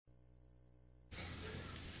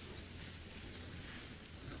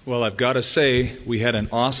Well, I've got to say, we had an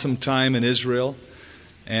awesome time in Israel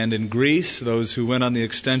and in Greece, those who went on the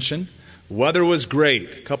extension. Weather was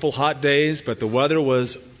great. A couple hot days, but the weather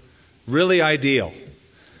was really ideal.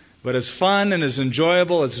 But as fun and as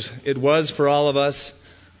enjoyable as it was for all of us,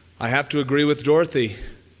 I have to agree with Dorothy.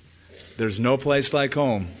 There's no place like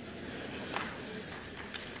home.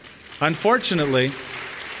 Unfortunately,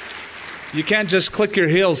 you can't just click your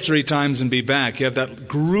heels 3 times and be back. You have that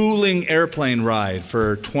grueling airplane ride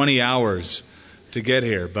for 20 hours to get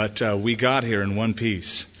here, but we got here in one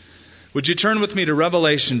piece. Would you turn with me to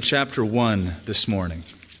Revelation chapter 1 this morning?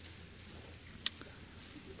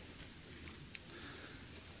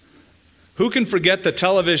 Who can forget the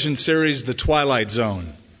television series The Twilight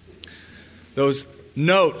Zone? Those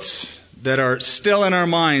notes that are still in our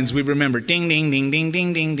minds, we remember ding, ding, ding, ding,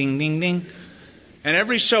 ding, ding, ding, ding, ding. And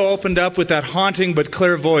every show opened up with that haunting but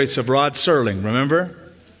clear voice of Rod Serling, remember?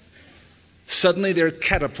 Suddenly they're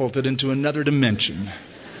catapulted into another dimension.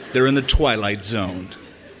 They're in the Twilight Zone.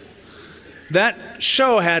 That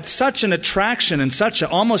show had such an attraction and such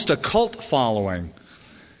almost a cult following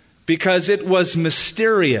because it was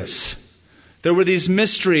mysterious. There were these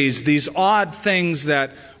mysteries, these odd things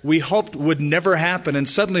that we hoped would never happen, and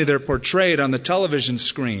suddenly they're portrayed on the television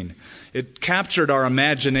screen. It captured our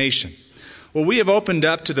imagination. Well, we have opened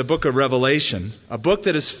up to the book of Revelation, a book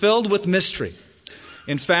that is filled with mystery.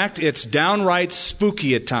 In fact, it's downright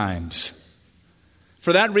spooky at times.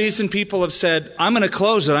 For that reason, people have said, I'm going to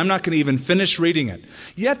close it. I'm not going to even finish reading it.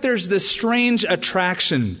 Yet there's this strange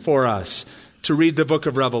attraction for us to read the book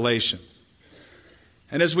of Revelation.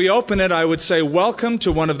 And as we open it, I would say, welcome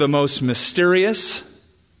to one of the most mysterious,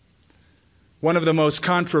 one of the most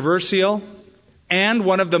controversial, and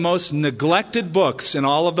one of the most neglected books in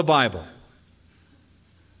all of the Bible.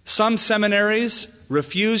 Some seminaries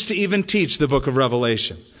refuse to even teach the book of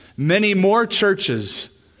Revelation. Many more churches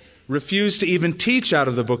refuse to even teach out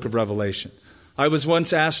of the book of Revelation. I was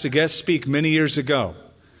once asked to guest speak many years ago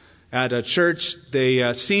at a church.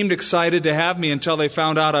 They seemed excited to have me until they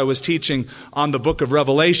found out I was teaching on the book of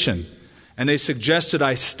Revelation. And they suggested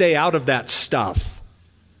I stay out of that stuff,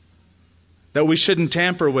 that we shouldn't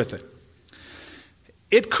tamper with it.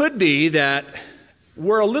 It could be that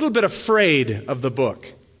we're a little bit afraid of the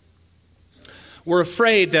book. We're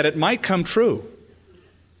afraid that it might come true.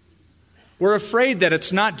 We're afraid that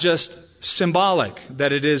it's not just symbolic,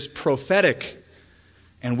 that it is prophetic.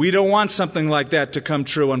 And we don't want something like that to come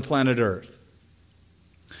true on planet Earth.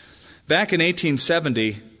 Back in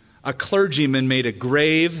 1870, a clergyman made a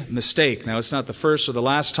grave mistake. Now, it's not the first or the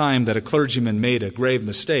last time that a clergyman made a grave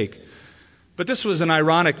mistake, but this was an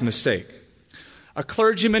ironic mistake. A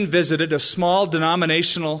clergyman visited a small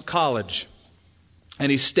denominational college, and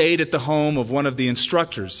he stayed at the home of one of the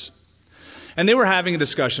instructors. And they were having a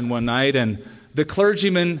discussion one night, and the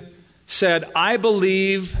clergyman said, I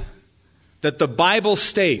believe that the Bible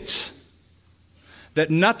states that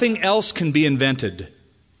nothing else can be invented.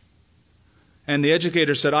 And the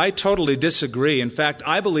educator said, I totally disagree. In fact,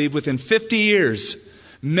 I believe within 50 years,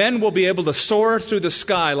 men will be able to soar through the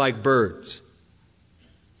sky like birds.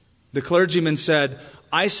 The clergyman said,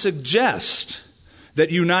 I suggest that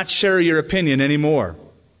you not share your opinion anymore,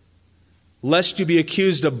 lest you be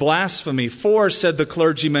accused of blasphemy. For, said the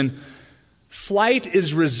clergyman, flight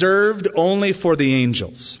is reserved only for the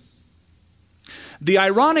angels. The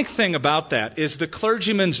ironic thing about that is the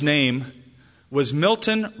clergyman's name was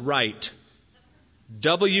Milton Wright,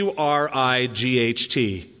 W-R-I-G-H-T.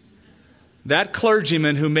 That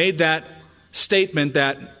clergyman who made that statement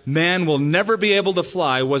that man will never be able to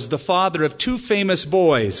fly was the father of 2 famous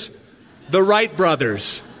boys, the Wright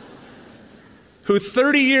brothers, who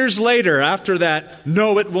 30 years later, after that,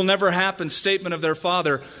 no, it will never happen statement of their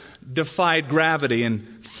father, defied gravity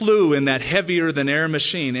and flew in that heavier-than-air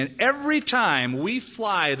machine. And every time we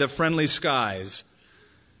fly the friendly skies,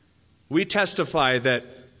 we testify that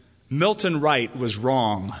Milton Wright was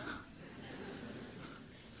wrong.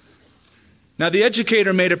 Now, the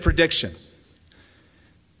educator made a prediction.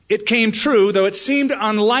 It came true, though it seemed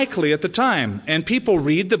unlikely at the time. And people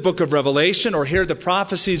read the book of Revelation or hear the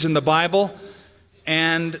prophecies in the Bible,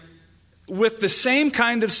 and with the same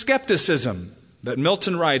kind of skepticism that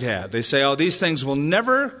Milton Wright had, they say, oh, these things will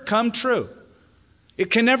never come true.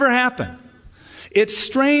 It can never happen. It's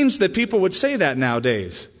strange that people would say that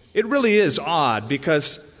nowadays. It really is odd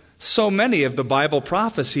because so many of the Bible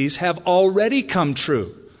prophecies have already come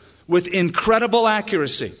true with incredible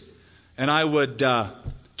accuracy. And I would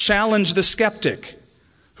challenge the skeptic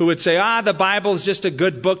who would say, the Bible is just a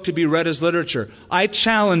good book to be read as literature. I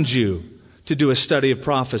challenge you to do a study of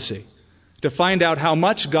prophecy, to find out how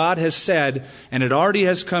much God has said, and it already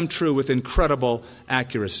has come true with incredible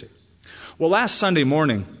accuracy. Well, last Sunday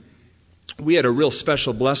morning, we had a real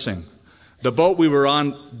special blessing. The boat we were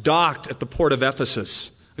on docked at the port of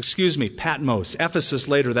Patmos, Ephesus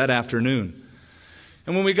later that afternoon.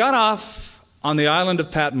 And when we got off on the island of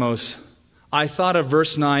Patmos, I thought of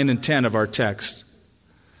verse 9 and 10 of our text.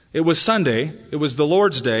 It was Sunday, it was the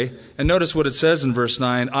Lord's Day, and notice what it says in verse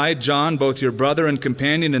 9. I, John, both your brother and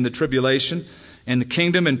companion in the tribulation and the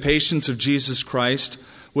kingdom and patience of Jesus Christ,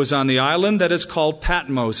 was on the island that is called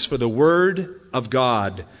Patmos for the word of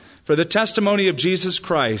God, for the testimony of Jesus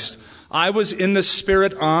Christ. I was in the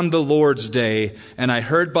Spirit on the Lord's Day, and I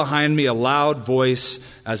heard behind me a loud voice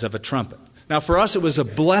as of a trumpet. Now for us it was a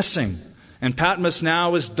blessing, and Patmos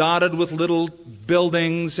now is dotted with little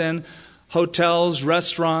buildings and hotels,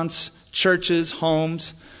 restaurants, churches,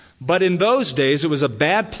 homes. But in those days, it was a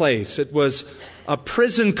bad place. It was a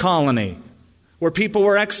prison colony where people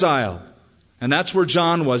were exiled. And that's where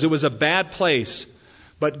John was. It was a bad place.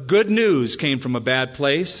 But good news came from a bad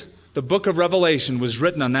place. The book of Revelation was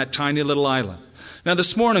written on that tiny little island. Now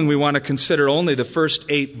this morning, we want to consider only the first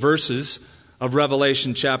 8 verses of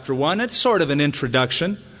Revelation chapter 1. It's sort of an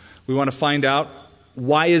introduction. We want to find out,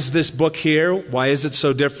 why is this book here? Why is it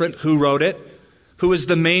so different? Who wrote it? Who is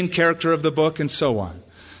the main character of the book? And so on.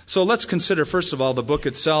 So let's consider, first of all, the book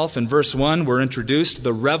itself. In verse 1, we're introduced to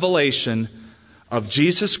the revelation of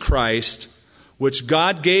Jesus Christ, which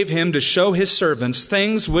God gave him to show his servants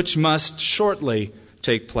things which must shortly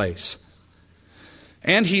take place.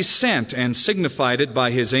 And he sent and signified it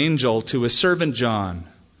by his angel to his servant John,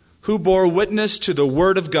 who bore witness to the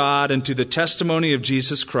word of God and to the testimony of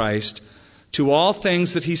Jesus Christ, to all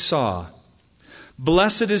things that he saw.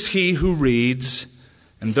 Blessed is he who reads,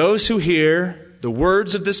 and those who hear the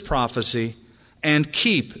words of this prophecy, and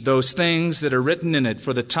keep those things that are written in it,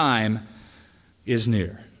 for the time is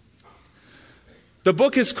near. The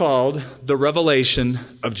book is called The Revelation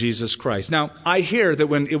of Jesus Christ. Now, I hear that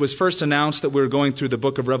when it was first announced that we were going through the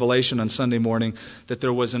book of Revelation on Sunday morning, that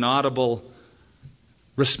there was an audible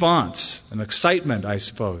response, an excitement, I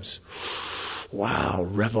suppose. Wow,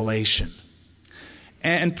 Revelation.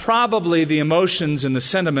 And probably the emotions and the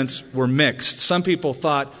sentiments were mixed. Some people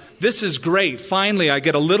thought, this is great. Finally, I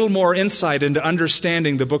get a little more insight into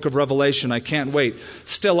understanding the book of Revelation. I can't wait.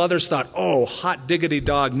 Still others thought, oh, hot diggity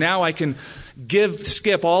dog. Now I can give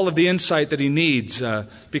Skip all of the insight that he needs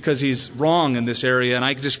because he's wrong in this area, and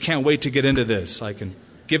I just can't wait to get into this. I can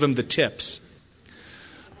give him the tips.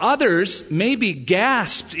 Others maybe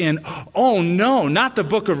gasped in, oh no, not the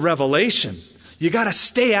book of Revelation. You got to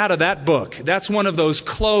stay out of that book. That's one of those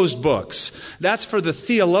closed books. That's for the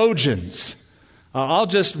theologians. I'll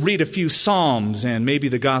just read a few Psalms and maybe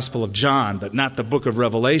the Gospel of John, but not the book of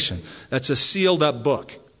Revelation. That's a sealed up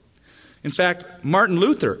book. In fact, Martin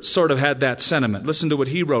Luther sort of had that sentiment. Listen to what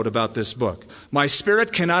he wrote about this book. My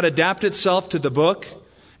spirit cannot adapt itself to the book,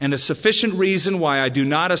 and a sufficient reason why I do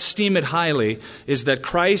not esteem it highly is that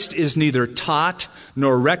Christ is neither taught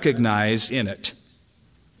nor recognized in it.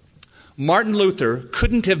 Martin Luther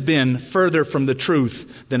couldn't have been further from the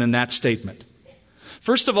truth than in that statement.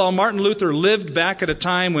 First of all, Martin Luther lived back at a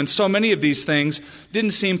time when so many of these things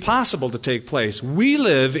didn't seem possible to take place. We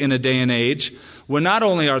live in a day and age when not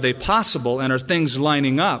only are they possible and are things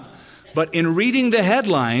lining up, but in reading the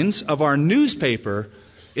headlines of our newspaper,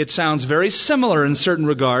 it sounds very similar in certain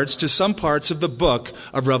regards to some parts of the book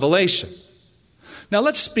of Revelation. Now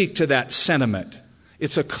let's speak to that sentiment.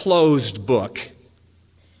 It's a closed book.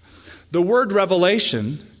 The word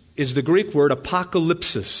revelation is the Greek word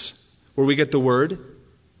apocalypsis, where we get the word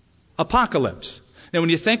apocalypse. Now, when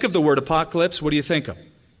you think of the word apocalypse, what do you think of?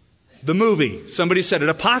 The movie. Somebody said it,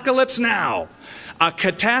 apocalypse now. A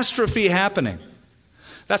catastrophe happening.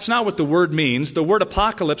 That's not what the word means. The word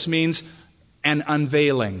apocalypse means an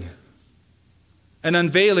unveiling. An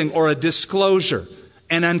unveiling or a disclosure.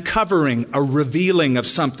 An uncovering, a revealing of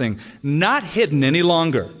something. Not hidden any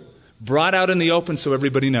longer. Brought out in the open so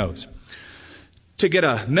everybody knows. To get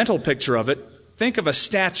a mental picture of it, think of a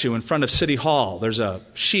statue in front of City Hall. There's a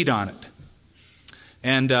sheet on it.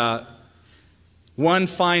 And one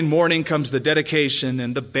fine morning comes the dedication,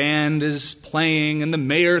 and the band is playing, and the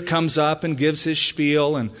mayor comes up and gives his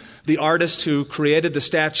spiel, and the artist who created the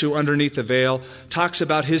statue underneath the veil talks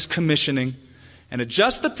about his commissioning. And at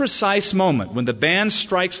just the precise moment when the band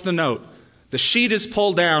strikes the note, the sheet is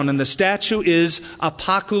pulled down, and the statue is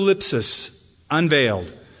apocalypsis,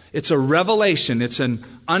 unveiled. It's a revelation. It's an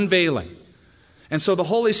unveiling. And so the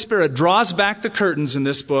Holy Spirit draws back the curtains in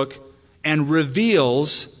this book and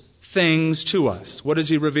reveals things to us. What does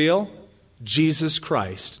he reveal? Jesus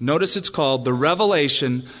Christ. Notice it's called the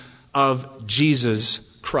revelation of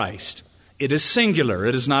Jesus Christ. It is singular.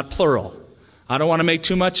 It is not plural. I don't want to make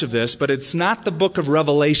too much of this, but it's not the book of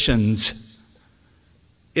Revelations.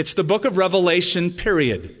 It's the book of Revelation,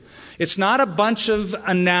 period. It's not a bunch of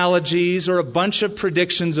analogies or a bunch of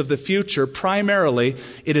predictions of the future. Primarily,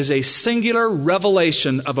 it is a singular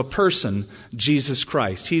revelation of a person, Jesus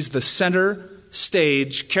Christ. He's the center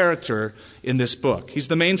stage character in this book. He's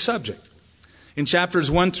the main subject. In chapters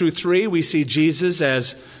 1 through 3, we see Jesus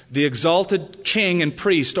as the exalted king and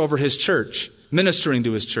priest over his church, ministering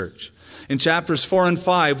to his church. In chapters 4 and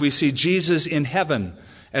 5, we see Jesus in heaven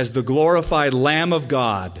as the glorified Lamb of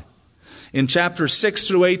God. In chapters 6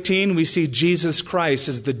 through 18, we see Jesus Christ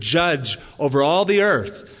as the judge over all the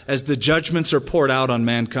earth as the judgments are poured out on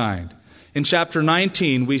mankind. In chapter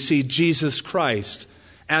 19, we see Jesus Christ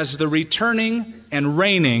as the returning and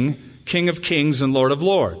reigning King of Kings and Lord of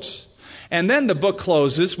Lords. And then the book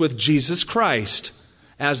closes with Jesus Christ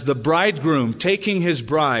as the bridegroom taking his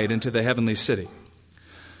bride into the heavenly city.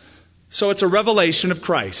 So it's a revelation of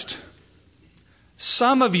Christ.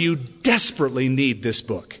 Some of you desperately need this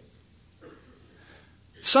book.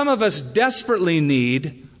 Some of us desperately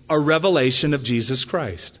need a revelation of Jesus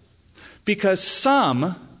Christ. Because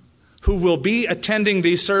some who will be attending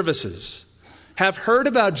these services have heard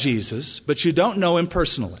about Jesus, but you don't know him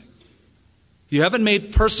personally. You haven't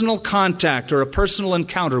made personal contact or a personal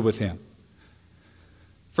encounter with him.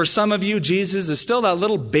 For some of you, Jesus is still that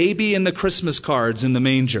little baby in the Christmas cards in the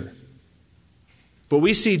manger. But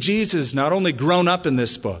we see Jesus not only grown up in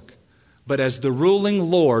this book, but as the ruling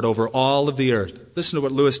Lord over all of the earth. Listen to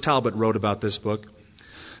what Lewis Talbot wrote about this book.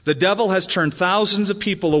 The devil has turned thousands of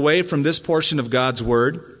people away from this portion of God's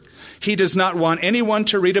Word. He does not want anyone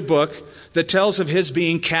to read a book that tells of his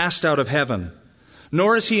being cast out of heaven.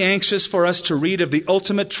 Nor is he anxious for us to read of the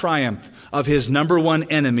ultimate triumph of his number one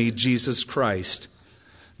enemy, Jesus Christ.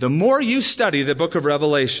 The more you study the book of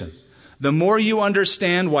Revelation, the more you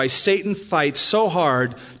understand why Satan fights so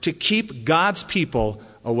hard to keep God's people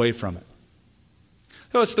away from it.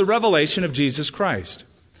 So it's the revelation of Jesus Christ.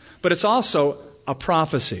 But it's also a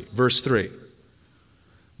prophecy. Verse 3.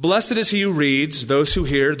 Blessed is he who reads, those who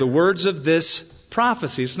hear the words of this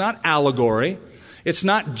prophecy. It's not allegory. It's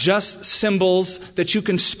not just symbols that you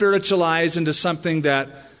can spiritualize into something that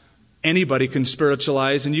anybody can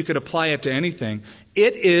spiritualize and you could apply it to anything.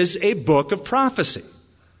 It is a book of prophecy.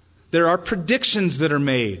 There are predictions that are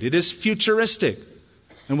made. It is futuristic.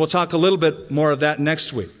 And we'll talk a little bit more of that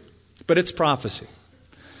next week. But it's prophecy.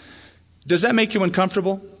 Does that make you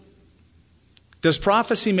uncomfortable? Does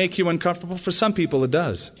prophecy make you uncomfortable? For some people it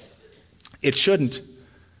does. It shouldn't,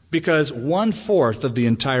 because 1/4 of the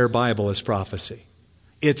entire Bible is prophecy.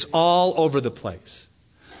 It's all over the place.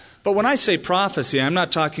 But when I say prophecy, I'm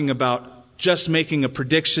not talking about just making a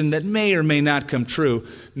prediction that may or may not come true.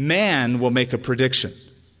 Man will make a prediction.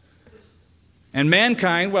 And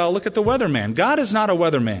mankind, well, look at the weatherman. God is not a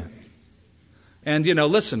weatherman. And,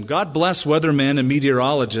 listen, God bless weathermen and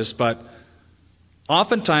meteorologists, but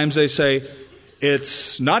oftentimes they say,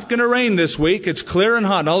 it's not going to rain this week, it's clear and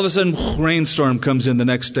hot, and all of a sudden, a rainstorm comes in the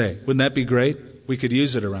next day. Wouldn't that be great? We could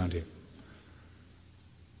use it around here.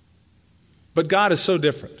 But God is so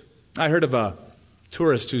different. I heard of a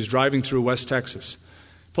tourist who's driving through West Texas.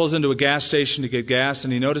 Pulls into a gas station to get gas,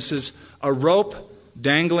 and he notices a rope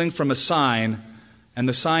dangling from a sign, and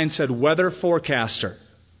the sign said, weather forecaster.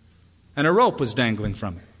 And a rope was dangling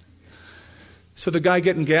from it. So the guy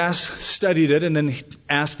getting gas studied it and then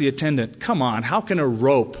asked the attendant, come on, how can a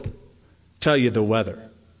rope tell you the weather?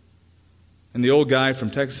 And the old guy from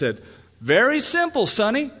Texas said, very simple,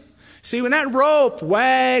 sonny. See, when that rope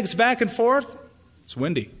wags back and forth, it's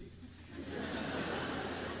windy.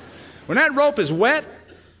 When that rope is wet,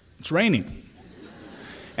 it's raining.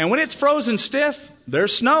 And when it's frozen stiff,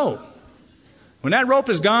 there's snow. When that rope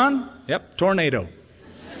is gone, yep, tornado.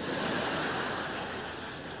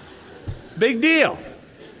 Big deal.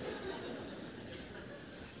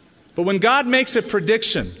 But when God makes a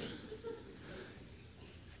prediction,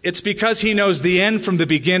 it's because he knows the end from the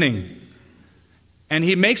beginning. And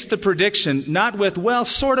he makes the prediction not with, well,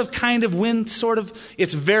 sort of, kind of, when, sort of.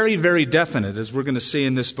 It's very, very definite, as we're going to see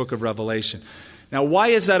in this book of Revelation. Now, why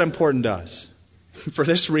is that important to us? For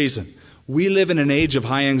this reason. We live in an age of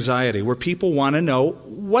high anxiety where people want to know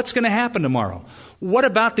what's going to happen tomorrow. What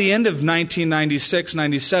about the end of 1996,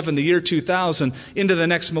 97, the year 2000, into the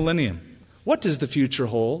next millennium? What does the future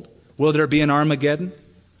hold? Will there be an Armageddon?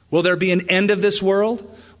 Will there be an end of this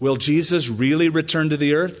world? Will Jesus really return to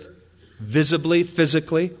the earth? Visibly,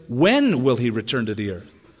 physically? When will he return to the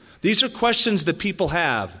earth? These are questions that people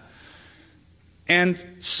have. And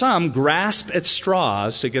some grasp at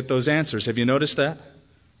straws to get those answers. Have you noticed that?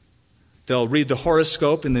 They'll read the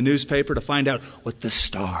horoscope in the newspaper to find out what the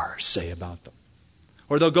stars say about them.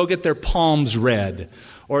 Or they'll go get their palms read.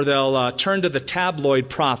 Or they'll turn to the tabloid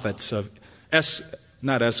prophets of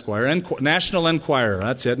National Enquirer,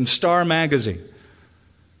 that's it, and Star Magazine.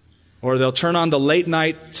 Or they'll turn on the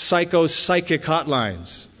late-night psychic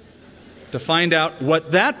hotlines to find out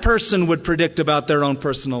what that person would predict about their own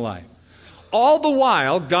personal life. All the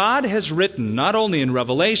while, God has written, not only in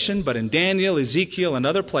Revelation, but in Daniel, Ezekiel, and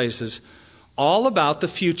other places, all about the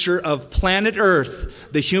future of planet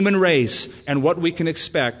Earth, the human race, and what we can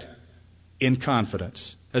expect in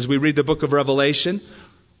confidence. As we read the book of Revelation,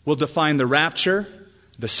 we'll define the rapture,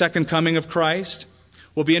 the second coming of Christ.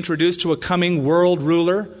 We'll be introduced to a coming world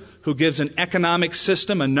ruler who gives an economic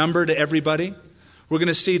system, a number to everybody. We're going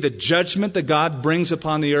to see the judgment that God brings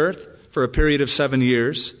upon the earth for a period of 7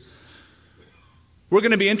 years. We're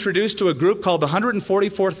going to be introduced to a group called the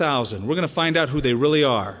 144,000. We're going to find out who they really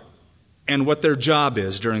are and what their job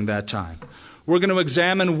is during that time. We're going to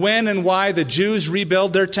examine when and why the Jews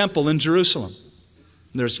rebuilt their temple in Jerusalem.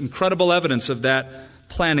 There's incredible evidence of that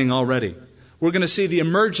planning already. We're going to see the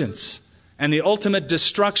emergence and the ultimate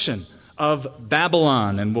destruction of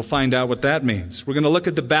Babylon, and we'll find out what that means. We're going to look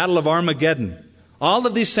at the Battle of Armageddon. All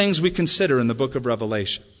of these things we consider in the book of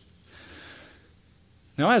Revelation.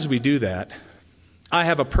 Now, as we do that, I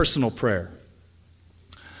have a personal prayer.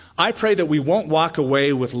 I pray that we won't walk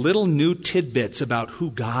away with little new tidbits about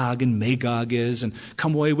who Gog and Magog is and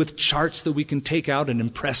come away with charts that we can take out and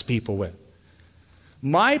impress people with.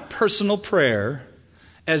 My personal prayer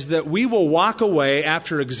is that we will walk away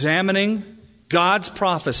after examining God's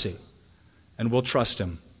prophecy and we'll trust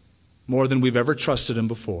Him more than we've ever trusted Him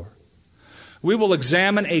before. We will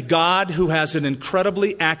examine a God who has an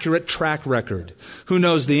incredibly accurate track record, who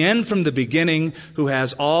knows the end from the beginning, who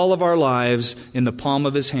has all of our lives in the palm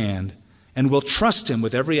of His hand, and we'll trust Him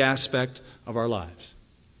with every aspect of our lives.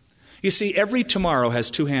 You see, every tomorrow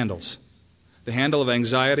has two handles, the handle of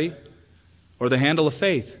anxiety or the handle of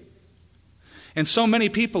faith. And so many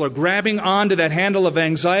people are grabbing onto that handle of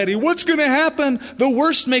anxiety. What's going to happen? The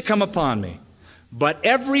worst may come upon me. But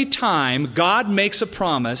every time God makes a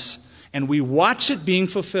promise and we watch it being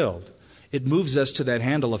fulfilled, it moves us to that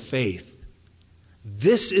handle of faith.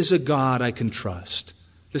 This is a God I can trust.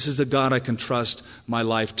 This is a God I can trust my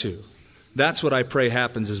life to. That's what I pray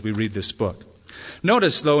happens as we read this book.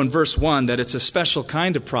 Notice, though, in verse 1 that it's a special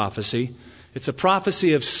kind of prophecy. It's a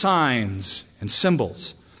prophecy of signs and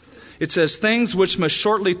symbols. It says, things which must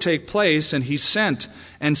shortly take place, and He sent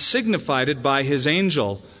and signified it by His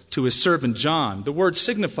angel to His servant John. The word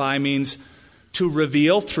signify means to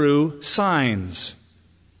reveal through signs.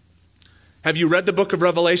 Have you read the book of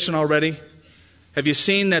Revelation already? Have you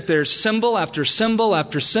seen that there's symbol after symbol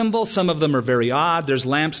after symbol? Some of them are very odd. There's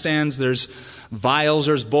lampstands, there's vials,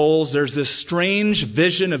 there's bowls. There's this strange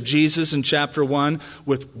vision of Jesus in chapter 1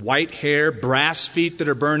 with white hair, brass feet that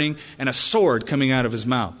are burning, and a sword coming out of His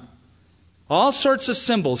mouth. All sorts of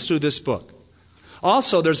symbols through this book.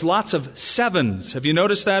 Also, there's lots of sevens. Have you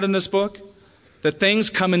noticed that in this book? That things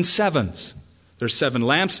come in sevens. There's 7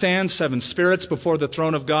 lampstands, 7 spirits before the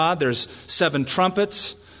throne of God. There's 7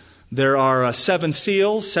 trumpets. There are 7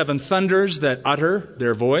 seals, 7 thunders that utter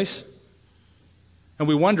their voice. And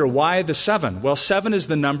we wonder, why the 7? Well, 7 is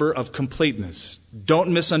the number of completeness.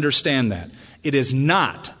 Don't misunderstand that. It is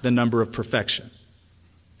not the number of perfection.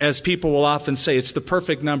 As people will often say, it's the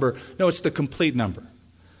perfect number. No, it's the complete number.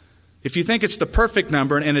 If you think it's the perfect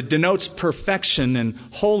number and it denotes perfection and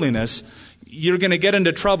holiness, you're going to get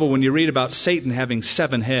into trouble when you read about Satan having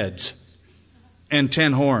 7 heads and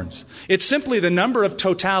 10 horns. It's simply the number of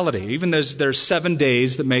totality. Even there's 7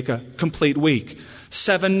 days that make a complete week.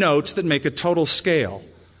 7 notes that make a total scale.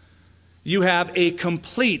 You have a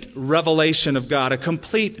complete revelation of God, a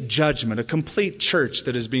complete judgment, a complete church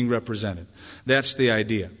that is being represented. That's the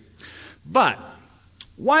idea. But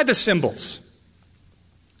why the symbols?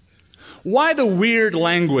 Why the weird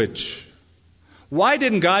language? Why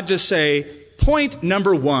didn't God just say, point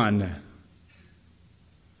number 1,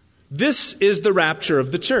 this is the rapture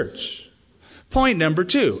of the church. Point number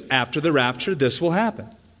 2, after the rapture, this will happen.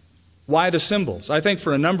 Why the symbols? I think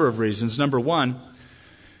for a number of reasons. Number 1,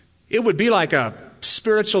 it would be like a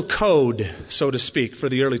spiritual code, so to speak, for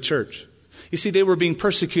the early church. You see, they were being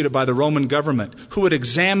persecuted by the Roman government, who would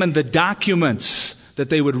examine the documents that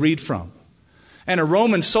they would read from. And a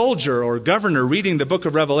Roman soldier or governor reading the book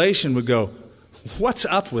of Revelation would go, what's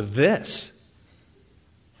up with this?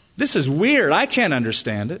 This is weird. I can't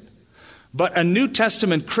understand it. But a New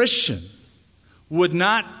Testament Christian would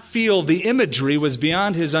not feel the imagery was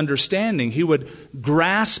beyond his understanding. He would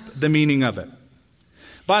grasp the meaning of it.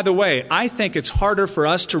 By the way, I think it's harder for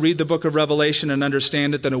us to read the book of Revelation and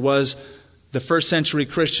understand it than it was the first century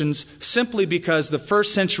Christians, simply because the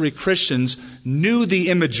first century Christians knew the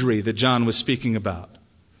imagery that John was speaking about.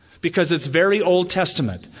 Because it's very Old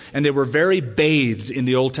Testament, and they were very bathed in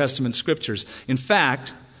the Old Testament scriptures. In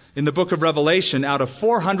fact, in the book of Revelation, out of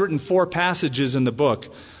 404 passages in the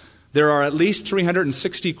book, there are at least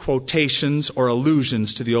 360 quotations or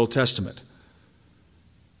allusions to the Old Testament.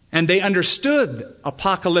 And they understood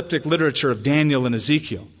apocalyptic literature of Daniel and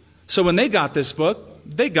Ezekiel. So when they got this book,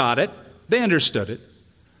 they got it. They understood it.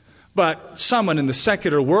 But someone in the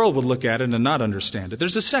secular world would look at it and not understand it.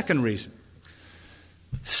 There's a second reason.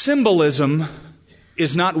 Symbolism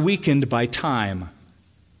is not weakened by time.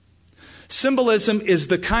 Symbolism is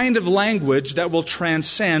the kind of language that will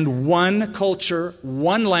transcend one culture,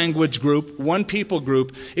 one language group, one people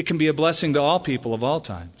group. It can be a blessing to all people of all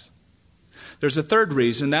times. There's a third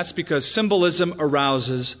reason. That's because symbolism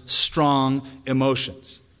arouses strong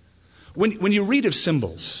emotions. When you read of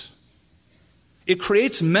symbols, it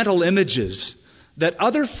creates mental images that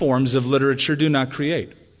other forms of literature do not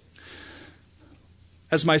create.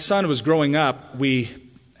 As my son was growing up, we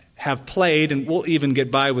have played, and we'll even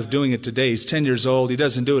get by with doing it today. He's 10 years old. He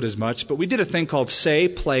doesn't do it as much. But we did a thing called say,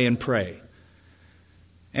 play, and pray.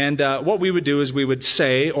 And what we would do is we would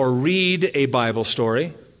say or read a Bible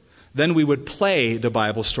story. Then we would play the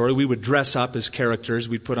Bible story. We would dress up as characters.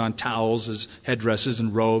 We'd put on towels as headdresses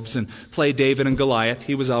and robes and play David and Goliath.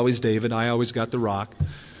 He was always David. I always got the rock.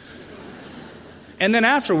 And then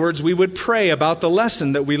afterwards, we would pray about the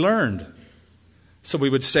lesson that we learned. So we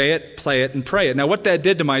would say it, play it, and pray it. Now, what that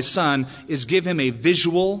did to my son is give him a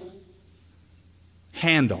visual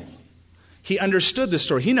handle. He understood the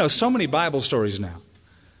story. He knows so many Bible stories now.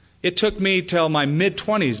 It took me till my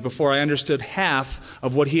mid-20s before I understood half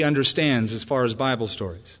of what he understands as far as Bible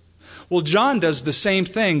stories. Well, John does the same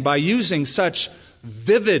thing by using such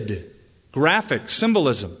vivid graphic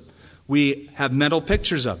symbolism. We have mental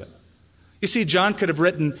pictures of it. You see, John could have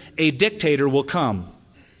written, "A dictator will come."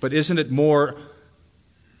 But isn't it more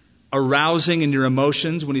arousing in your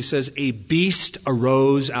emotions when he says, "A beast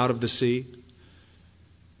arose out of the sea"?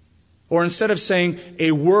 Or instead of saying,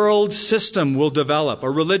 "A world system will develop," a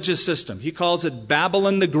religious system, he calls it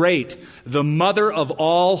Babylon the Great, the mother of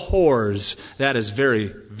all whores. That is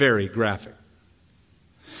very, very graphic.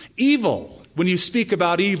 Evil, when you speak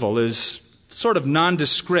about evil, is sort of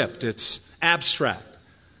nondescript. It's abstract.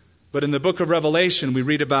 But in the book of Revelation, we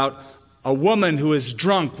read about a woman who is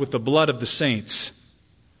drunk with the blood of the saints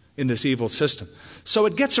in this evil system. So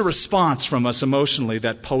it gets a response from us emotionally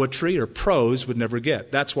that poetry or prose would never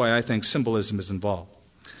get. That's why I think symbolism is involved.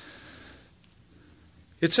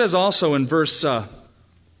 It says also in verse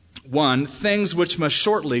 1, things which must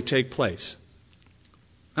shortly take place.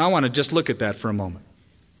 Now, I want to just look at that for a moment.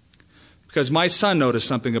 Because my son noticed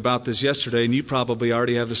something about this yesterday, and you probably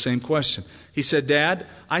already have the same question. He said, "Dad,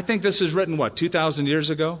 I think this was written, 2,000 years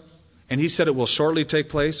ago? And he said it will shortly take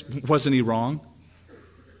place." Wasn't he wrong?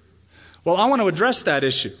 Well, I want to address that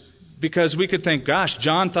issue because we could think, gosh,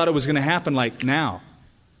 John thought it was going to happen like now.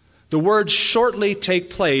 The word shortly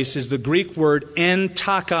take place is the Greek word en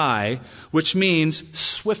takai, which means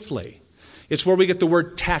swiftly. It's where we get the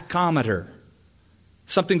word tachometer,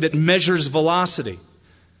 something that measures velocity.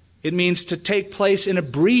 It means to take place in a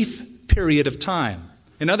brief period of time.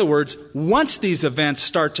 In other words, once these events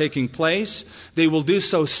start taking place, they will do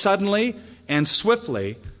so suddenly and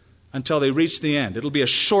swiftly until they reach the end. It'll be a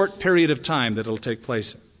short period of time that it'll take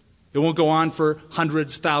place in. It won't go on for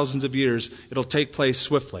hundreds, thousands of years. It'll take place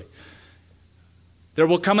swiftly. There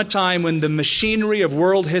will come a time when the machinery of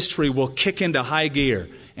world history will kick into high gear,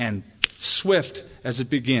 and swift as it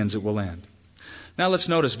begins, it will end. Now let's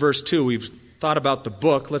notice verse 2. We've thought about the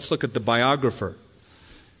book. Let's look at the biographer.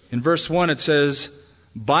 In verse 1 it says,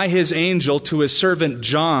 "By his angel to his servant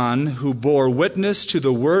John, who bore witness to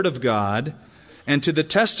the word of God, and to the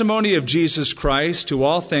testimony of Jesus Christ, to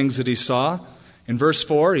all things that he saw." In verse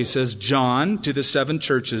 4, he says, "John, to the 7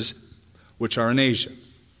 churches which are in Asia."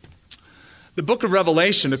 The book of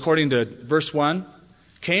Revelation, according to verse 1,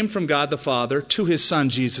 came from God the Father to his Son,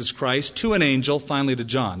 Jesus Christ, to an angel, finally to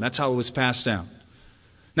John. That's how it was passed down.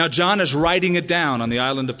 Now, John is writing it down on the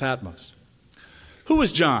island of Patmos. Who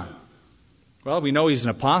was John? Well, we know he's an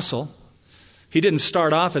apostle. He didn't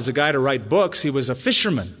start off as a guy to write books. He was a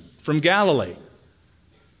fisherman from Galilee.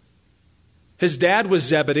 His dad was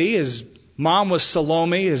Zebedee, his mom was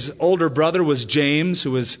Salome, his older brother was James,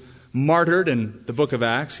 who was martyred in the book of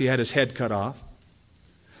Acts. He had his head cut off.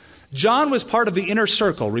 John was part of the inner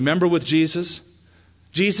circle. Remember with Jesus?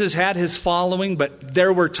 Jesus had his following, but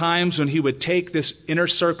there were times when he would take this inner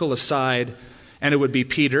circle aside And it would be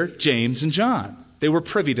Peter, James, and John. They were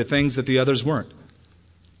privy to things that the others weren't.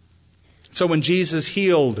 So when Jesus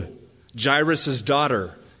healed Jairus'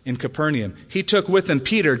 daughter in Capernaum, he took with him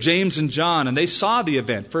Peter, James, and John, and they saw the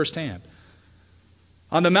event firsthand.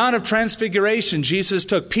 On the Mount of Transfiguration, Jesus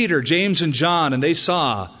took Peter, James, and John, and they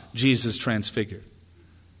saw Jesus transfigured.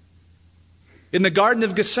 In the Garden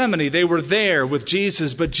of Gethsemane, they were there with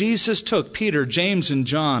Jesus, but Jesus took Peter, James, and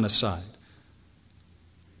John aside.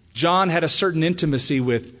 John had a certain intimacy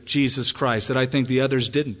with Jesus Christ that I think the others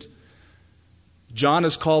didn't. John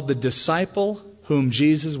is called the disciple whom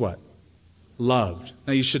Jesus what? Loved.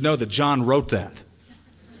 Now you should know that John wrote that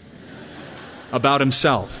about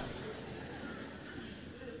himself.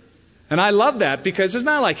 And I love that because it's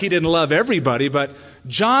not like he didn't love everybody, but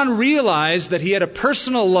John realized that he had a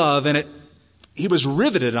personal love and he was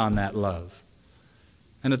riveted on that love.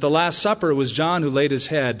 And at the Last Supper, it was John who laid his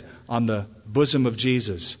head on the bosom of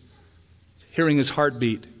Jesus, hearing his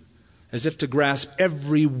heartbeat, as if to grasp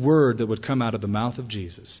every word that would come out of the mouth of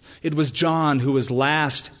Jesus. It was John who was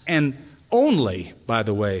last and only, by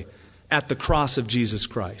the way, at the cross of Jesus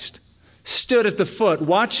Christ, stood at the foot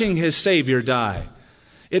watching his Savior die.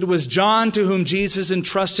 It was John to whom Jesus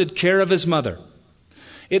entrusted care of his mother.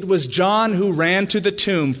 It was John who ran to the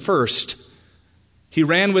tomb first. He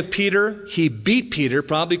ran with Peter. He beat Peter,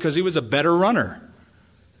 probably because he was a better runner.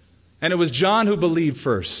 And it was John who believed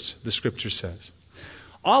first, the Scripture says.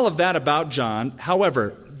 All of that about John,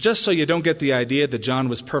 however, just so you don't get the idea that John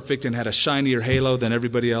was perfect and had a shinier halo than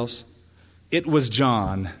everybody else, it was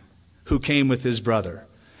John who came with his brother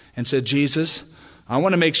and said, Jesus, I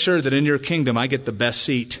want to make sure that in your kingdom I get the best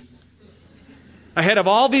seat. Ahead of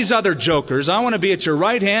all these other jokers, I want to be at your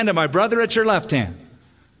right hand and my brother at your left hand.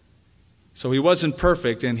 So he wasn't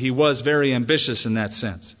perfect, and he was very ambitious in that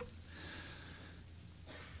sense.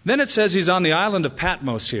 Then it says he's on the island of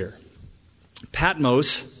Patmos here.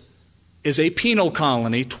 Patmos is a penal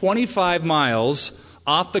colony 25 miles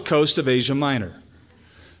off the coast of Asia Minor.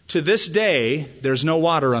 To this day, there's no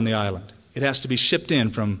water on the island. It has to be shipped in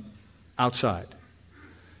from outside.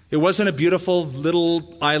 It wasn't a beautiful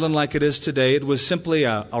little island like it is today. It was simply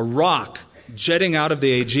a rock jetting out of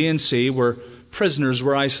the Aegean Sea where prisoners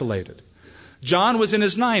were isolated. John was in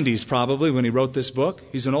his 90s probably when he wrote this book.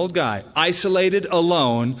 He's an old guy, isolated,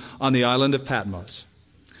 alone on the island of Patmos.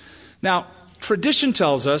 Now, tradition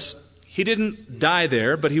tells us he didn't die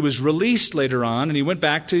there, but he was released later on, and he went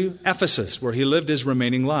back to Ephesus, where he lived his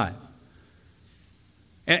remaining life.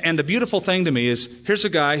 And the beautiful thing to me is, here's a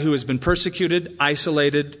guy who has been persecuted,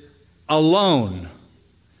 isolated, alone,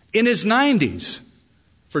 in his 90s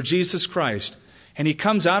for Jesus Christ. And he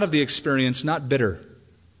comes out of the experience not bitter,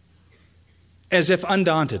 as if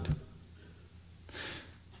undaunted.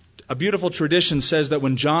 A beautiful tradition says that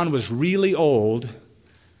when John was really old,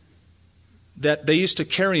 that they used to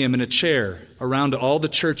carry him in a chair around to all the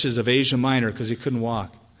churches of Asia Minor because he couldn't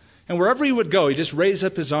walk. And wherever he would go, he'd just raise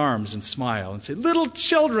up his arms and smile and say, little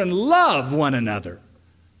children, love one another.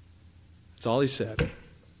 That's all he said.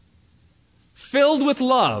 Filled with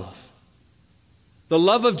love, the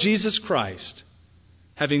love of Jesus Christ,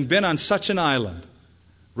 having been on such an island,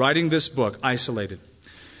 writing this book, isolated.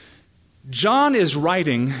 John is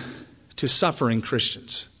writing to suffering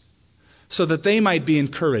Christians so that they might be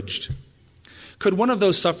encouraged. Could one of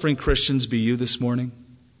those suffering Christians be you this morning?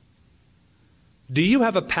 Do you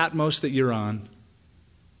have a Patmos that you're on?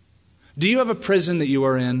 Do you have a prison that you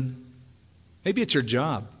are in? Maybe it's your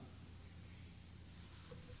job.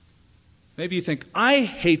 Maybe you think, I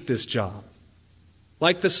hate this job.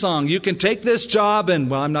 Like the song, you can take this job and,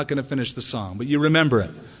 well, I'm not going to finish the song, but you remember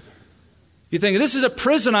it. You think, this is a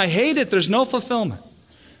prison, I hate it, there's no fulfillment.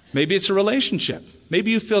 Maybe it's a relationship.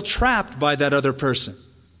 Maybe you feel trapped by that other person.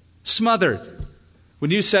 Smothered.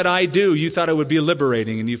 When you said, I do, you thought it would be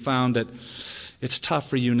liberating, and you found that it's tough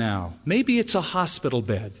for you now. Maybe it's a hospital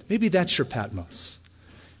bed. Maybe that's your Patmos.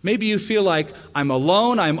 Maybe you feel like, I'm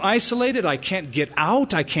alone, I'm isolated, I can't get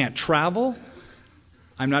out, I can't travel.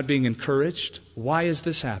 I'm not being encouraged. Why is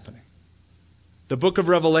this happening? The book of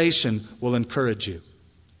Revelation will encourage you.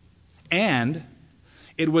 And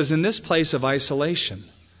it was in this place of isolation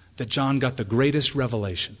that John got the greatest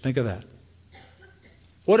revelation. Think of that.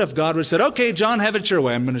 What if God would have said, okay, John, have it your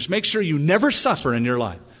way. I'm going to make sure you never suffer in your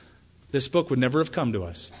life. This book would never have come to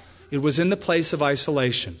us. It was in the place of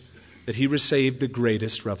isolation that he received the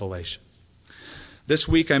greatest revelation. This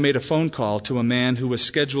week I made a phone call to a man who was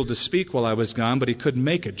scheduled to speak while I was gone, but he couldn't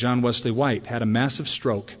make it. John Wesley White had a massive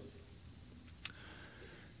stroke.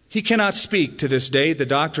 He cannot speak to this day. The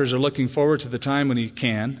doctors are looking forward to the time when he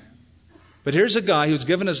can. But here's a guy who's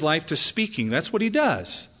given his life to speaking. That's what he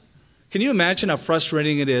does. Can you imagine how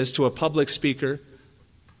frustrating it is to a public speaker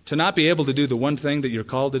to not be able to do the one thing that you're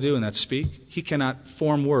called to do, and that's speak? He cannot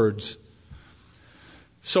form words.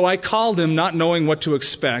 So I called him not knowing what to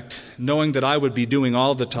expect, knowing that I would be doing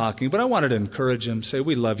all the talking, but I wanted to encourage him, say,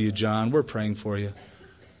 we love you, John, we're praying for you.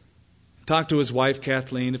 Talk to his wife,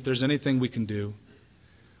 Kathleen, if there's anything we can do.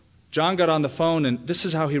 John got on the phone, and this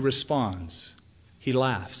is how he responds. He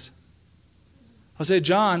laughs. I'll say,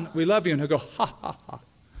 John, we love you, and he'll go, ha, ha, ha.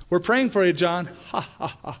 We're praying for you, John, ha,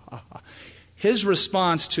 ha, ha, ha, ha. His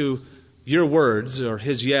response to your words, or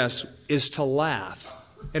his yes, is to laugh,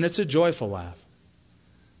 and it's a joyful laugh.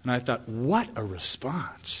 And I thought, what a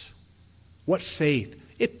response. What faith.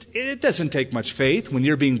 It doesn't take much faith when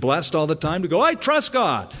you're being blessed all the time to go, I trust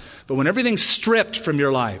God. But when everything's stripped from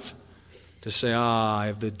your life, to say, I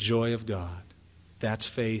have the joy of God. That's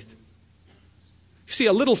faith. You see,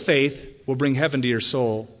 a little faith will bring heaven to your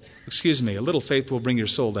soul. A little faith will bring your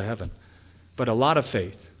soul to heaven. But a lot of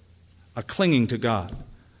faith, a clinging to God,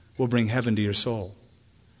 will bring heaven to your soul.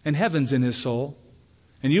 And heaven's in his soul.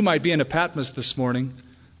 And you might be in a Patmos this morning,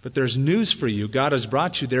 but there's news for you. God has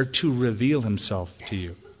brought you there to reveal himself to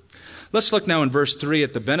you. Let's look now in verse 3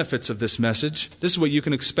 at the benefits of this message. This is what you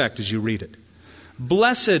can expect as you read it.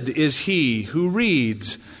 Blessed is he who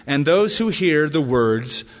reads and those who hear the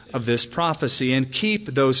words of this prophecy and keep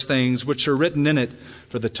those things which are written in it,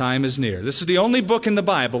 for the time is near. This is the only book in the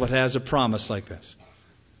Bible that has a promise like this.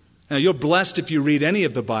 Now, you're blessed if you read any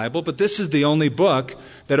of the Bible, but this is the only book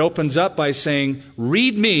that opens up by saying,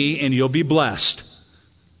 read me and you'll be blessed.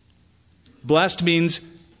 Blessed means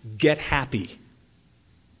get happy.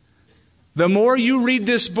 The more you read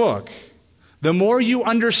this book, the more you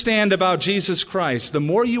understand about Jesus Christ, the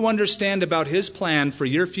more you understand about his plan for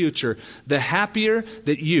your future, the happier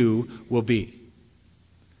that you will be.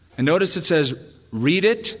 And notice it says, read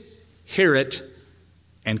it, hear it,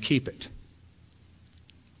 and keep it.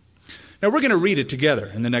 Now we're going to read it together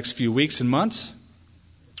in the next few weeks and months.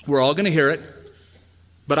 We're all going to hear it,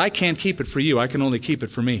 but I can't keep it for you. I can only keep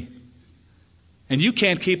it for me. And you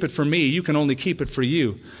can't keep it for me. You can only keep it for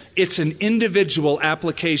you. It's an individual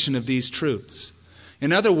application of these truths.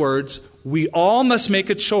 In other words, we all must make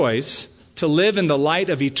a choice to live in the light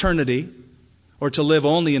of eternity or to live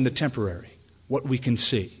only in the temporary, what we can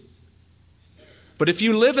see. But if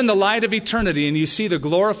you live in the light of eternity and you see the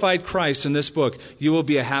glorified Christ in this book, you will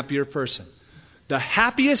be a happier person. The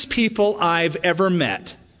happiest people I've ever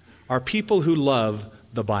met are people who love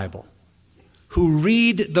the Bible, who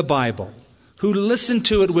read the Bible, who listen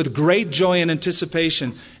to it with great joy and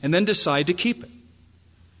anticipation, and then decide to keep it.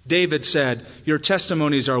 David said, your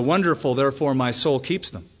testimonies are wonderful, therefore my soul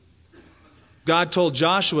keeps them. God told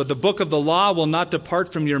Joshua, the book of the law will not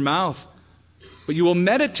depart from your mouth, but you will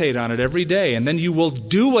meditate on it every day, and then you will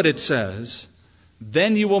do what it says.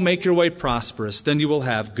 Then you will make your way prosperous. Then you will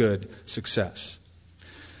have good success.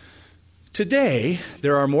 Today,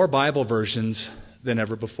 there are more Bible versions than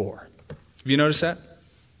ever before. Have you noticed that?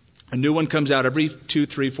 A new one comes out every 2,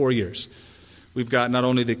 3, 4 years. We've got not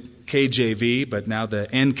only the KJV, but now the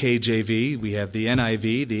NKJV. We have the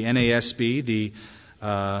NIV, the NASB, the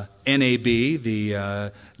NAB,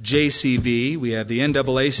 the JCV. We have the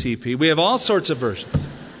NAACP. We have all sorts of versions.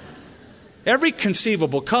 Every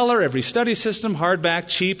conceivable color, every study system, hardback,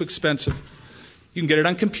 cheap, expensive. You can get it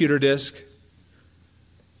on computer disc.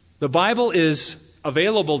 The Bible is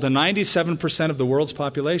available to 97% of the world's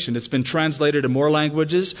population. It's been translated to more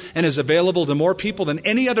languages and is available to more people than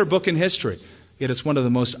any other book in history. Yet it's one of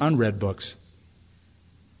the most unread books.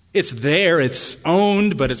 It's there, it's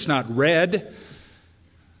owned, but it's not read.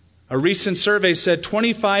 A recent survey said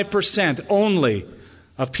 25% only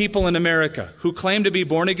of people in America who claim to be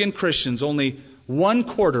born-again Christians, only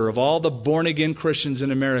 1/4 of all the born-again Christians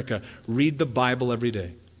in America read the Bible every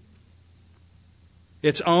day.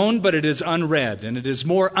 It's owned, but it is unread, and it is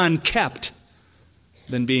more unkept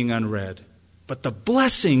than being unread. But the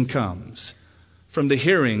blessing comes from the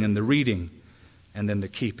hearing and the reading and then the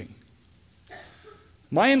keeping.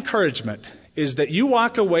 My encouragement is that you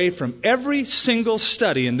walk away from every single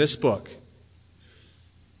study in this book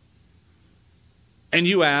and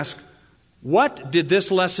you ask, what did this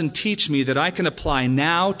lesson teach me that I can apply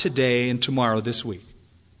now, today, and tomorrow, this week?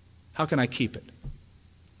 How can I keep it?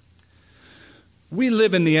 We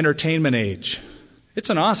live in the entertainment age. It's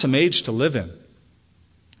an awesome age to live in.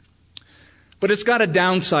 But it's got a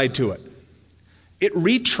downside to it. It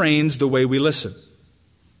retrains the way we listen.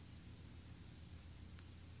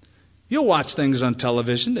 You'll watch things on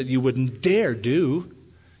television that you wouldn't dare do.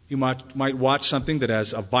 You might watch something that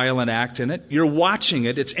has a violent act in it. You're watching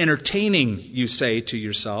it. It's entertaining, you say to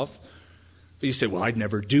yourself. But you say, well, I'd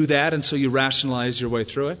never do that, and so you rationalize your way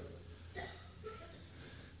through it.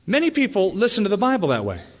 Many people listen to the Bible that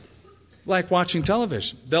way, like watching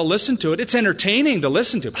television. They'll listen to it. It's entertaining to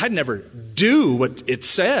listen to. I'd never do what it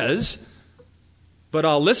says, but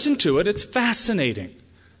I'll listen to it. It's fascinating.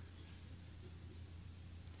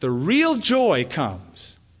 The real joy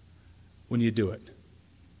comes when you do it,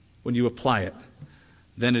 when you apply it.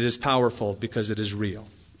 Then it is powerful because it is real.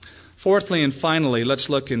 Fourthly and finally, let's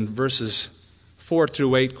look in verses 4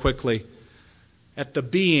 through 8 quickly at the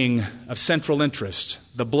being of central interest,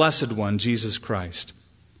 the Blessed One, Jesus Christ.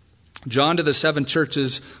 John to the 7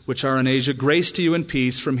 churches which are in Asia, grace to you and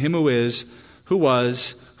peace from him who is, who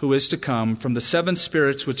was, who is to come, from the 7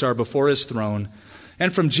 spirits which are before his throne,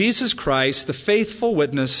 and from Jesus Christ, the faithful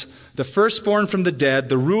witness, the firstborn from the dead,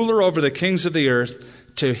 the ruler over the kings of the earth,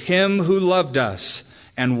 to him who loved us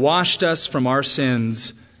and washed us from our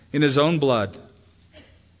sins in his own blood,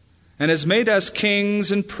 and has made us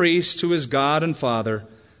kings and priests to his God and Father.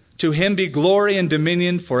 To him be glory and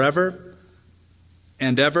dominion forever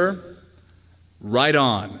and ever. Right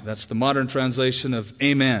on. That's the modern translation of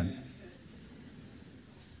amen.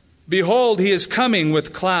 Behold, he is coming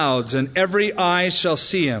with clouds, and every eye shall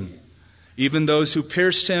see him, even those who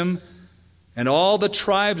pierced him, and all the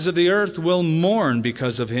tribes of the earth will mourn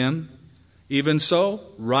because of him. Even so,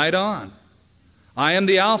 right on. I am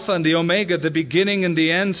the Alpha and the Omega, the beginning and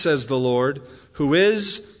the end, says the Lord, who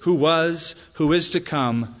is, who was, who is to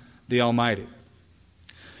come, the Almighty.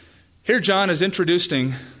 Here John is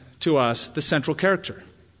introducing to us the central character,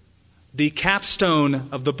 the capstone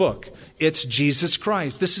of the book. It's Jesus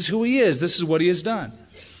Christ. This is who he is. This is what he has done.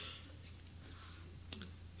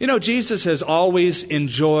 You know, Jesus has always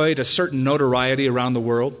enjoyed a certain notoriety around the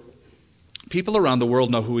world. People around the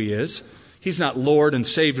world know who he is. He's not Lord and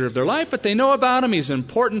Savior of their life, but they know about him. He's an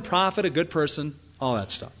important prophet, a good person, all that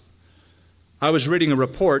stuff. I was reading a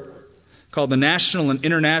report called the National and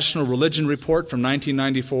International Religion Report from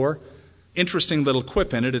 1994. Interesting little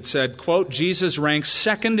quip in it. It said, quote, Jesus ranks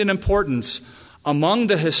second in importance among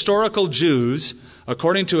the historical Jews,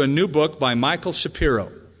 according to a new book by Michael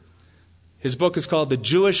Shapiro. His book is called The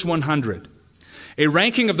Jewish 100. A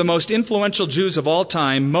ranking of the most influential Jews of all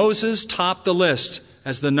time, Moses topped the list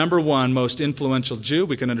as the number 1 most influential Jew.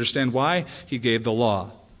 We can understand why. He gave the law.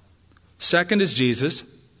 Second is Jesus.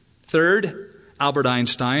 Third, Albert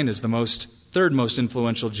Einstein is the third most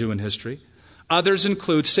influential Jew in history. Others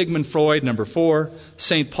include Sigmund Freud, number 4,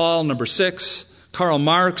 St. Paul, number 6, Karl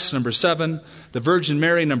Marx, number 7, the Virgin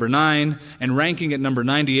Mary, number 9, and ranking at number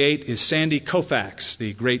 98 is Sandy Koufax,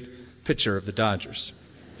 the great pitcher of the Dodgers.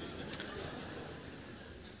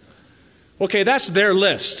 Okay, that's their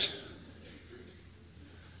list.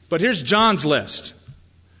 But here's John's list.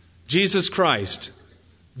 Jesus Christ,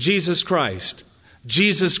 Jesus Christ,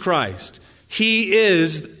 Jesus Christ. He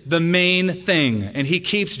is the main thing, and he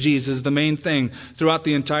keeps Jesus the main thing throughout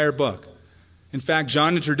the entire book. In fact,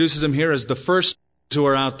 John introduces him here as the first who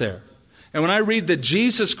are out there. And when I read that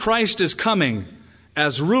Jesus Christ is coming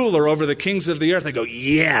as ruler over the kings of the earth, I go,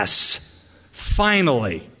 yes,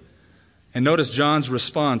 finally. And notice John's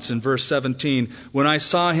response in verse 17. When I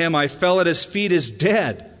saw him, I fell at his feet as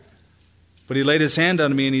dead. But he laid his hand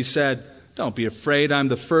on me and he said, don't be afraid, I'm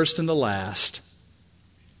the first and the last.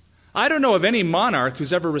 I don't know of any monarch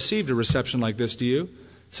who's ever received a reception like this, do you?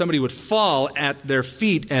 Somebody would fall at their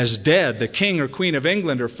feet as dead. The king or queen of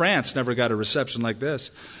England or France never got a reception like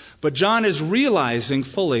this. But John is realizing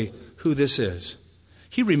fully who this is.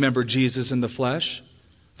 He remembered Jesus in the flesh,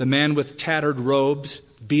 the man with tattered robes,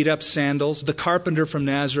 beat up sandals, the carpenter from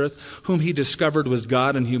Nazareth, whom he discovered was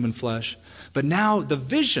God in human flesh. But now the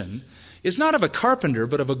vision is not of a carpenter,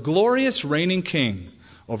 but of a glorious reigning king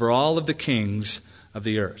over all of the kings of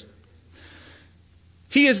the earth.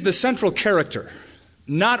 He is the central character,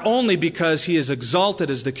 not only because he is exalted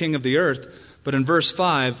as the king of the earth, but in verse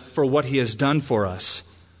 5, for what he has done for us.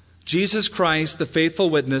 Jesus Christ, the faithful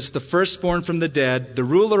witness, the firstborn from the dead, the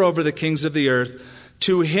ruler over the kings of the earth,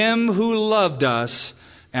 to him who loved us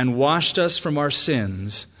and washed us from our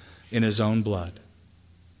sins in his own blood.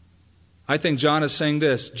 I think John is saying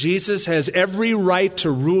this. Jesus has every right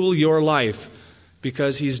to rule your life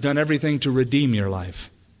because he's done everything to redeem your life.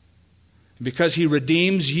 Because he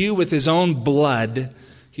redeems you with his own blood,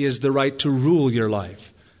 he has the right to rule your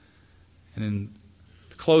life. And in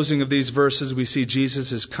the closing of these verses, we see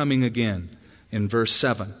Jesus is coming again in verse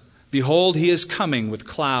 7. Behold, he is coming with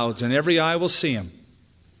clouds, and every eye will see him.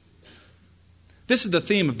 This is the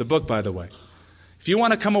theme of the book, by the way. If you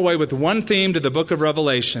want to come away with one theme to the book of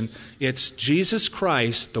Revelation, it's Jesus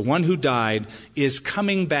Christ, the one who died, is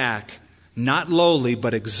coming back, not lowly,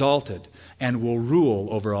 but exalted, and will rule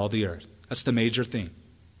over all the earth. That's the major theme.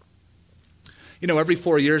 You know, every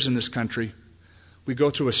 4 years in this country, we go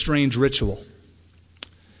through a strange ritual.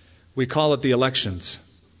 We call it the elections.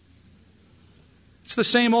 It's the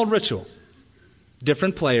same old ritual.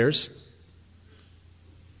 Different players.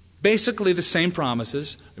 Basically the same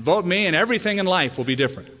promises. Vote me and everything in life will be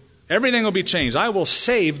different. Everything will be changed. I will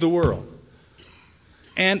save the world.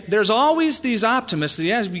 And there's always these optimists that,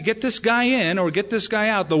 yes, we get this guy in or get this guy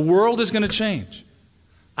out, the world is going to change.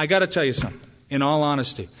 I got to tell you something, in all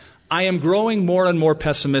honesty. I am growing more and more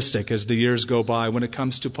pessimistic as the years go by when it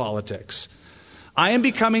comes to politics. I am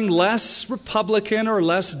becoming less Republican or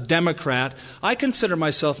less Democrat. I consider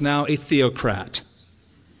myself now a theocrat.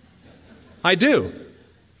 I do.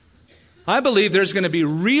 I believe there's going to be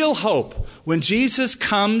real hope when Jesus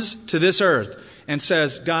comes to this earth and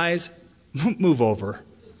says, guys, move over.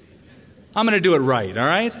 I'm going to do it right, all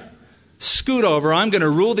right? Scoot over. I'm going to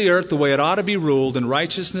rule the earth the way it ought to be ruled, in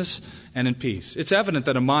righteousness and in peace. It's evident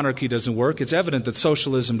that a monarchy doesn't work. It's evident that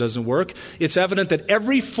socialism doesn't work. It's evident that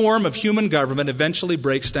every form of human government eventually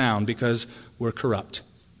breaks down because we're corrupt.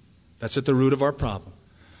 That's at the root of our problem.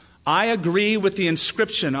 I agree with the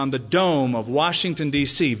inscription on the dome of Washington,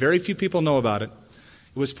 D.C. Very few people know about it.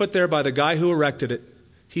 It was put there by the guy who erected it.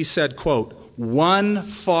 He said, quote, one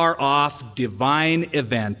far-off divine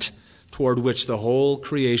event toward which the whole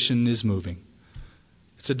creation is moving.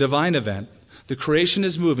 It's a divine event. The creation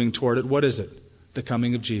is moving toward it. What is it? The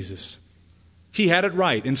coming of Jesus. He had it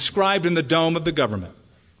right, inscribed in the dome of the government.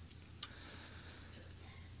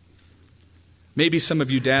 Maybe some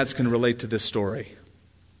of you dads can relate to this story.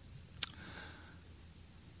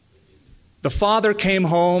 The father came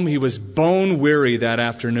home. He was bone weary that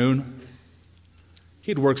afternoon.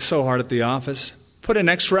 He'd worked so hard at the office, put in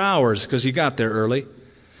extra hours because he got there early.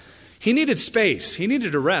 He needed space. He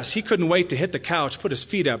needed a rest. He couldn't wait to hit the couch, put his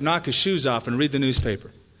feet up, knock his shoes off, and read the newspaper.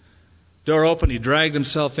 Door open, he dragged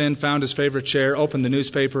himself in, found his favorite chair, opened the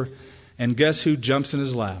newspaper, and guess who jumps in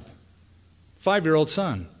his lap? 5-year-old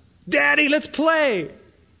son. Daddy, let's play!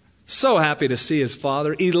 So happy to see his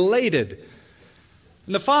father, elated.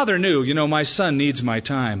 And the father knew, my son needs my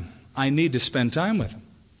time. I need to spend time with him.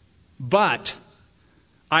 But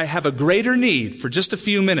I have a greater need for just a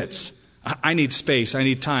few minutes. I need space, I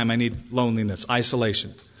need time, I need loneliness,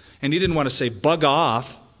 isolation. And he didn't want to say, bug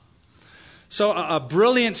off. So a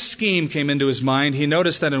brilliant scheme came into his mind. He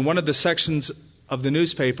noticed that in one of the sections of the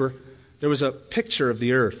newspaper, there was a picture of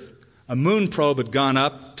the earth. A moon probe had gone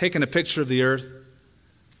up, taken a picture of the earth,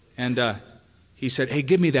 and he said, hey,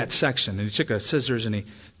 give me that section. And he took a scissors and he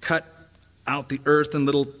cut out the earth in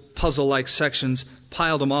little puzzle-like sections,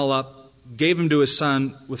 piled them all up, gave them to his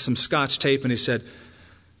son with some scotch tape, and he said,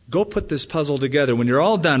 go put this puzzle together. When you're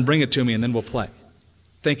all done, bring it to me and then we'll play.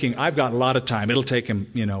 Thinking, I've got a lot of time. It'll take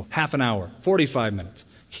him, half an hour, 45 minutes.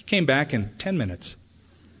 He came back in 10 minutes.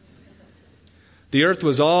 The earth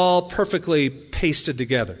was all perfectly pasted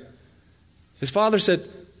together. His father said,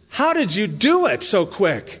 how did you do it so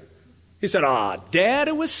quick? He said, Dad,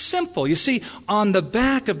 it was simple. You see, on the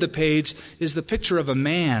back of the page is the picture of a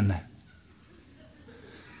man.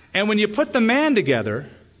 And when you put the man together,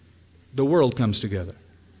 the world comes together.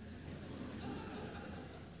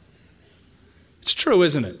 It's true,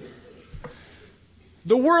 isn't it?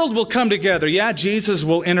 The world will come together. Yeah, Jesus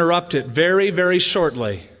will interrupt it very, very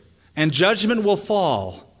shortly. And judgment will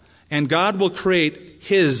fall. And God will create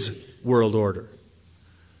His world order.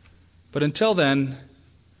 But until then,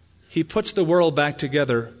 He puts the world back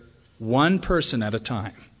together one person at a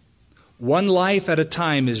time. One life at a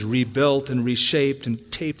time is rebuilt and reshaped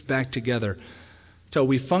and taped back together till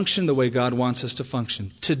we function the way God wants us to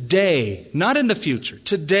function. Today, not in the future,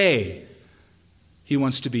 today, He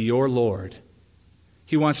wants to be your Lord.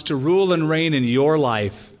 He wants to rule and reign in your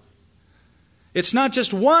life. It's not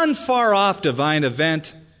just one far-off divine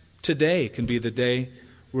event. Today can be the day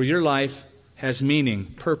where your life has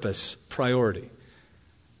meaning, purpose, priority,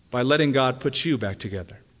 by letting God put you back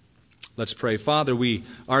together. Let's pray. Father, we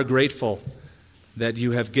are grateful that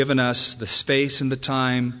you have given us the space and the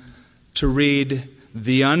time to read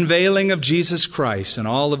the unveiling of Jesus Christ and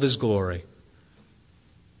all of His glory.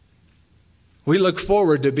 We look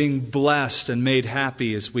forward to being blessed and made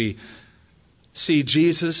happy as we see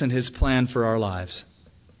Jesus and His plan for our lives.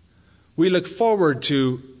 We look forward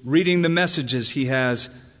to reading the messages He has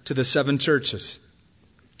to the 7 churches.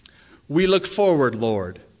 We look forward,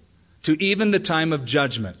 Lord, to even the time of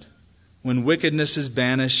judgment when wickedness is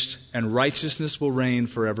banished and righteousness will reign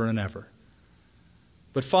forever and ever.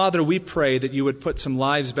 But Father, we pray that you would put some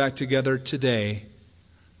lives back together today.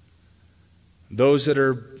 Those that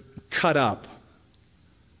are cut up.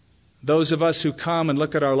 Those of us who come and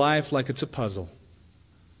look at our life like it's a puzzle.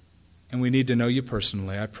 And we need to know you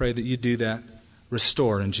personally. I pray that you do that.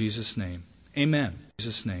 Restore in Jesus' name. Amen.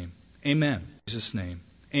 Jesus' name. Amen. Jesus' name.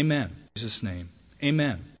 Amen. Jesus' name.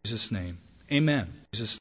 Amen. Jesus' name. Amen. Jesus'